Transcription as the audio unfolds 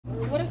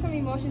What are some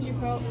emotions you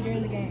felt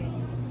during the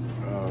game?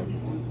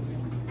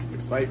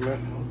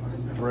 Excitement,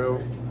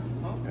 thrill,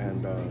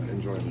 and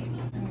enjoyment.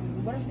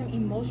 What are some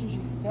emotions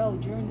you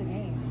felt during the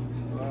game?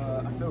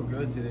 I feel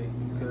good today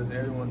because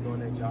everyone's doing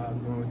their job,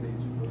 doing what they're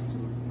supposed to.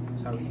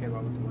 That's how we came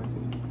out with the win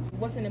today.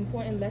 What's an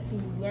important lesson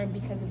you learned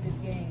because of this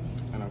game?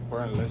 An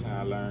important lesson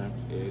I learned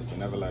is to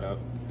never let up,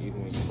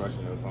 even when you're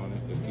crushing your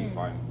opponent. Just keep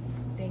fighting.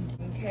 Thank you.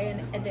 Okay,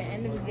 and at the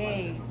end of the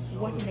day,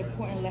 what's an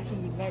important lesson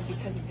you learned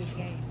because of this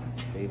game?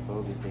 Stay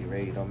focused, stay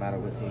ready. Don't matter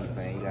what team you're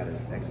playing, you gotta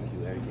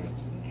execute everything.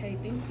 Okay,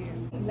 thank you.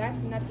 And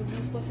last but not the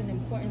least, what's an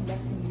important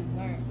lesson you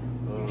learned?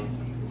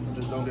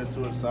 Just don't get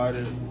too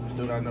excited. We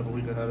still got another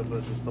week ahead of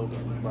us. Just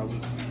focus week by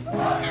week.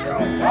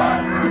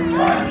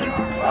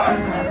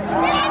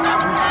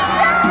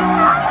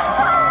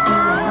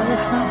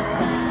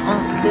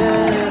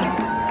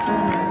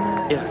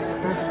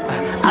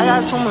 I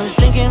got so much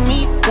drinking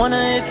me, wonder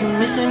if you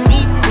missing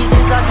me. These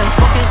days I can't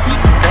focus, sleep,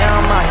 cause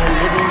I'm out here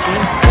living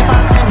dreams. If I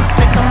send this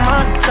text to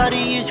mine,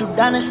 shawty, is you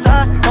down to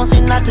start? Don't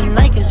say not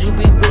tonight, cause you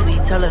be busy,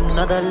 tell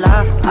another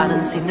lie. I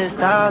done seen this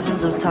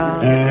thousands of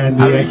times. And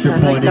the extra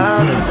point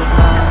thousands of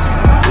times.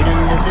 We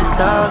done did this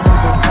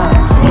thousands of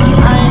times. I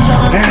ain't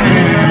tryna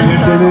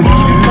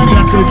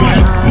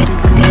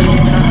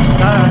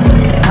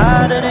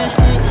tired of this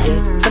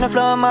shit, finna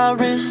flood my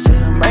wrist.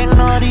 I'm writing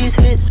all these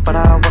hits, but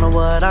I wonder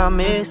what I'm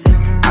missing.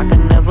 I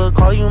can never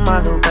call you my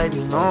little baby,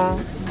 no.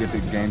 Get the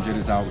game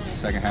jitters out with the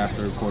second half,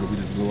 third quarter. We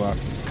just blew up.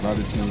 The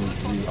other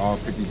teams, we all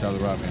picked each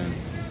other up, and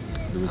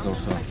the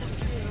results show. I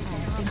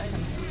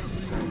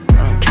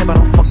don't care about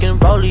no fucking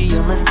Rollie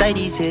or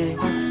Mercedes here.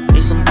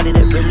 Need somebody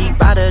that really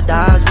ride or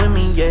dies with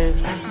me, yeah.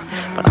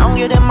 But I don't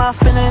get in my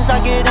feelings,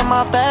 I get in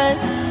my bag.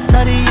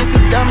 Sorry if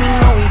you dumb me,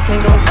 no, we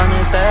can't go run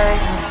it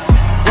back.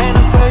 Ain't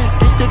the first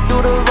bitch to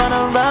do the run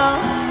around.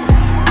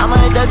 I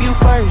might debut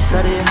first,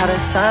 I did how to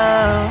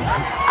sound.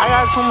 I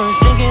got so much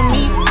drinking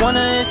me,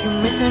 wonder if you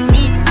missing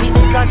me. These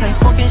days I can't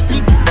fucking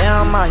sleep, cause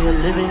I'm out here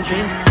living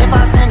dreams. If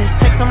I send this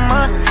text to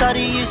mine,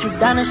 shawty, is you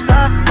down to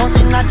slide? Don't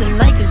say not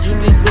tonight, cause you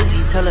be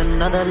busy, tell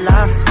another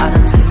lie. I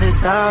done seen this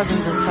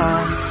thousands of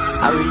times.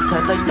 I really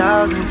type like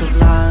thousands of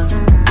lines.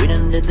 We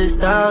done did this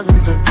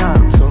thousands of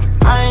times, so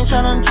I ain't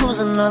tryna choose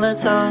another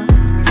time.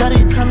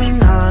 Shawty, tell me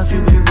now if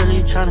you be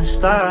really tryna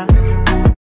start.